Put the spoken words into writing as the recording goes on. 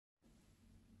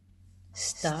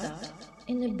Start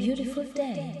in a beautiful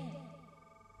day.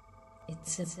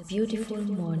 It's a beautiful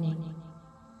morning.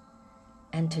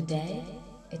 And today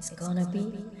it's gonna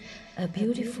be a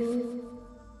beautiful,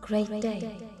 great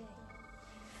day.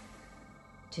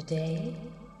 Today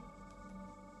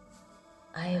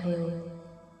I will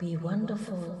be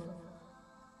wonderful.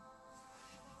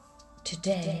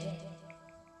 Today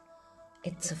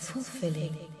it's a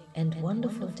fulfilling and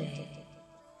wonderful day.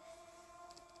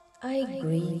 I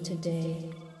greet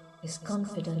today with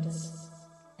confidence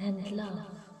and love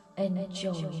and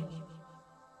joy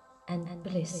and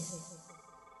bliss.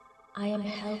 I am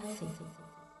healthy,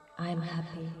 I am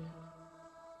happy,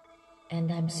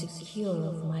 and I'm secure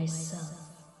of myself.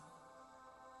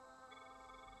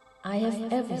 I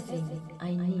have everything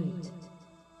I need.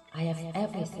 I have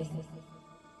everything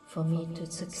for me to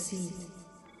succeed.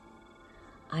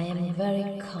 I am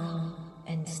very calm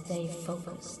and stay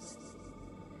focused.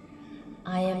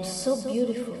 I am so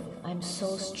beautiful, I'm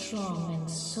so strong and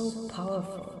so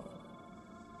powerful.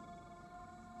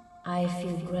 I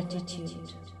feel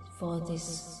gratitude for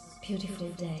this beautiful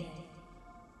day.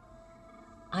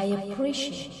 I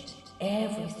appreciate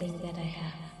everything that I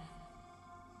have.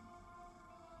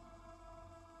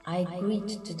 I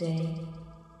greet today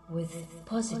with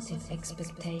positive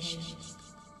expectations.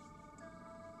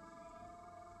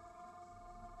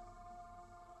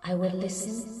 I will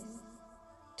listen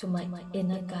to my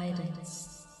inner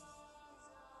guidance.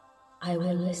 I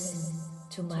will listen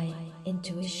to my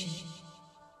intuition.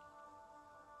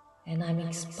 And I'm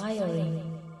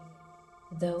inspiring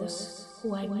those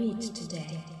who I meet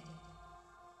today.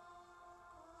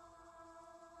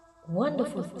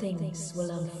 Wonderful things will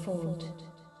unfold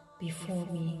before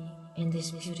me in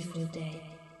this beautiful day.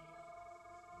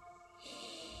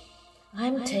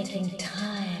 I'm taking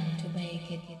time to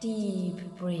make a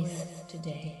deep breath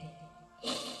today.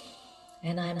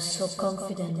 And I'm so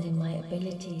confident in my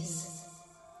abilities.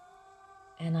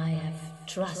 And I have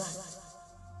trust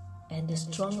and a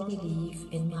strong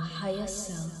belief in my higher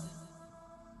self.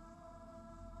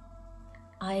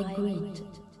 I greet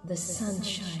the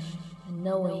sunshine,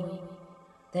 knowing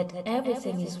that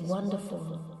everything is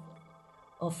wonderful,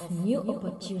 of new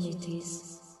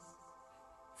opportunities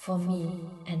for me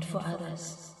and for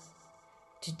others.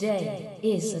 Today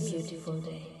is a beautiful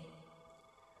day.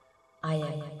 I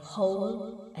am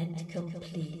whole and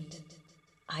complete.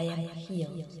 I am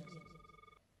healed.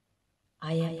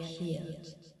 I am healed.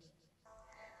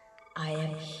 I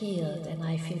am healed and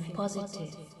I feel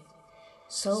positive,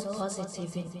 so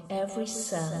positive in every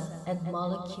cell and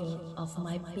molecule of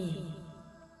my being.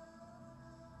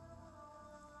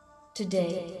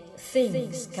 Today,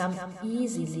 things come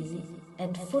easily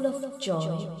and full of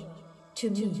joy to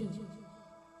me.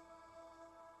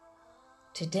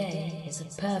 Today is a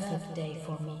perfect day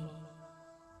for me.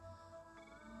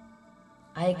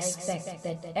 I expect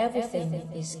that everything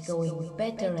is going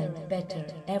better and better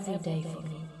every day for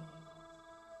me.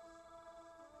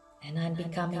 And I'm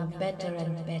becoming better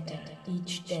and better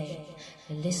each day,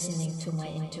 listening to my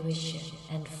intuition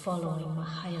and following my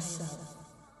higher self.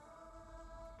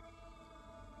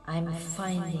 I'm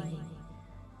finding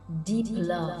deep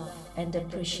love and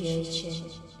appreciation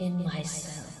in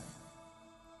myself.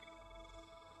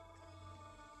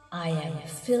 I am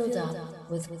filled up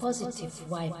with positive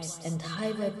vibes and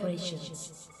high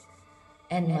vibrations,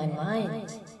 and my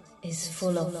mind is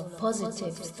full of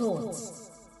positive thoughts.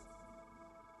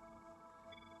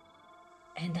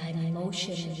 And I'm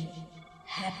emotionally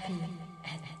happy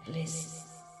and bliss.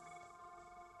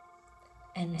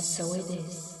 And so it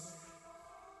is.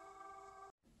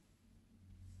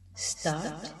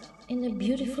 Start in a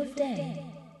beautiful day.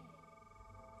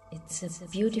 It's a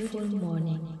beautiful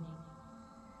morning.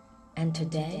 And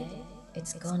today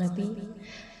it's gonna be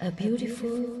a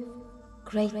beautiful,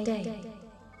 great day.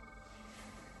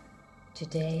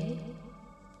 Today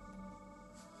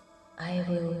I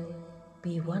will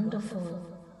be wonderful.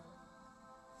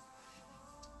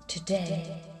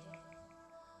 Today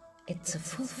it's a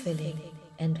fulfilling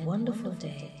and wonderful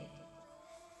day.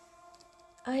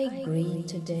 I greet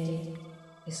today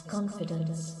with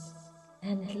confidence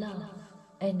and love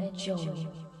and joy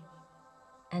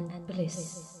and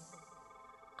bliss.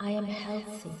 I am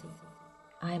healthy,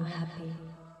 I am happy,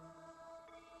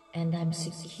 and I'm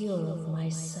secure of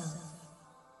myself.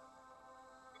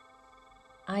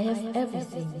 I have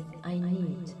everything I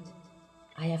need.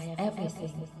 I have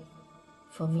everything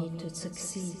for me to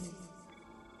succeed.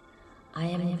 I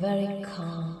am very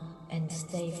calm and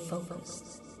stay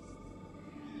focused.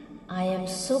 I am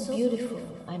so beautiful,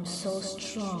 I'm so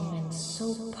strong and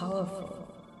so powerful.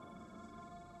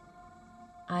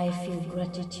 I feel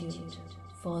gratitude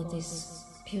for this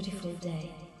beautiful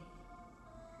day.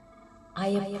 I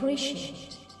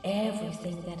appreciate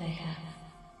everything that I have.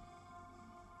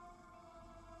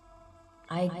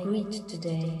 I greet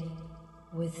today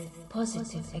with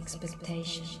positive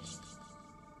expectations.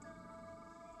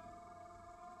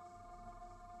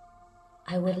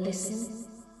 I will listen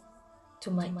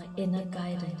to my inner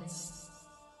guidance.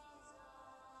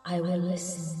 I will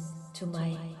listen to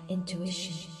my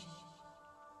intuition.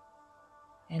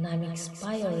 And I'm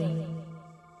inspiring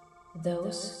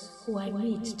those who I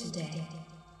meet today.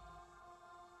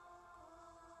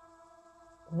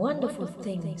 Wonderful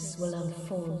things will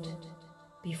unfold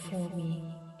before me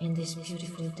in this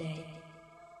beautiful day.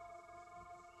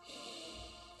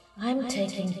 I'm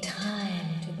taking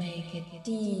time to make a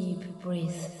deep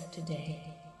breath today,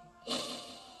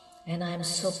 and I'm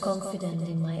so confident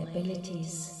in my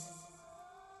abilities,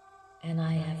 and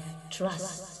I have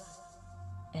trust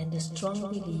and a strong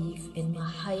belief in my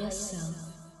higher self.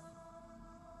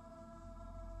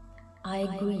 I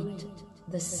greet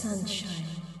the sunshine,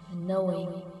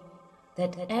 knowing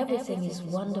that everything is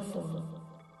wonderful,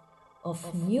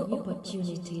 of new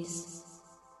opportunities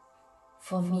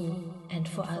for me and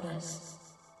for others.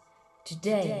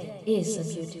 Today is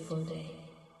a beautiful day.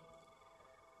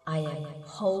 I am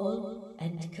whole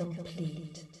and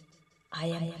complete. I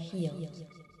am healed.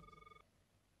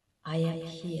 I am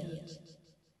healed.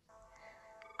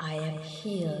 I am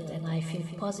healed, and I feel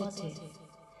positive,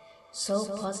 so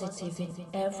positive in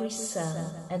every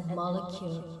cell and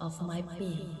molecule of my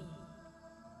being.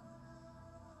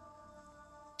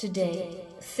 Today,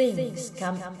 things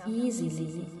come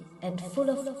easily and full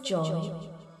of joy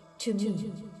to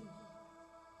me.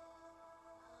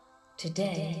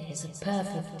 Today is a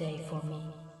perfect day for me.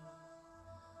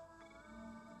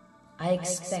 I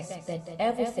expect that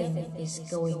everything is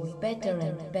going better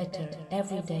and better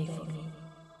every day for me.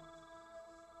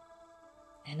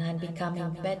 And I'm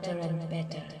becoming better and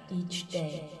better each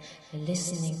day,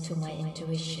 listening to my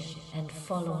intuition and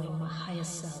following my higher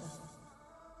self.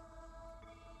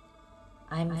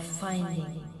 I'm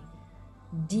finding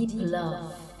deep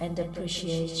love and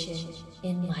appreciation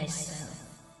in myself.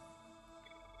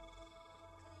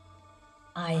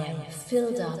 I am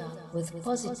filled up with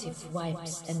positive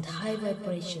vibes and high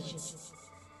vibrations,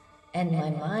 and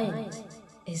my mind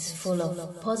is full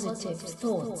of positive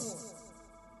thoughts.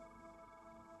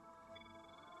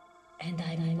 And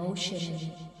I'm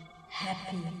emotionally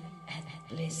happy and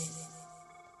bliss.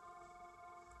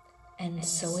 And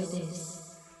so it is.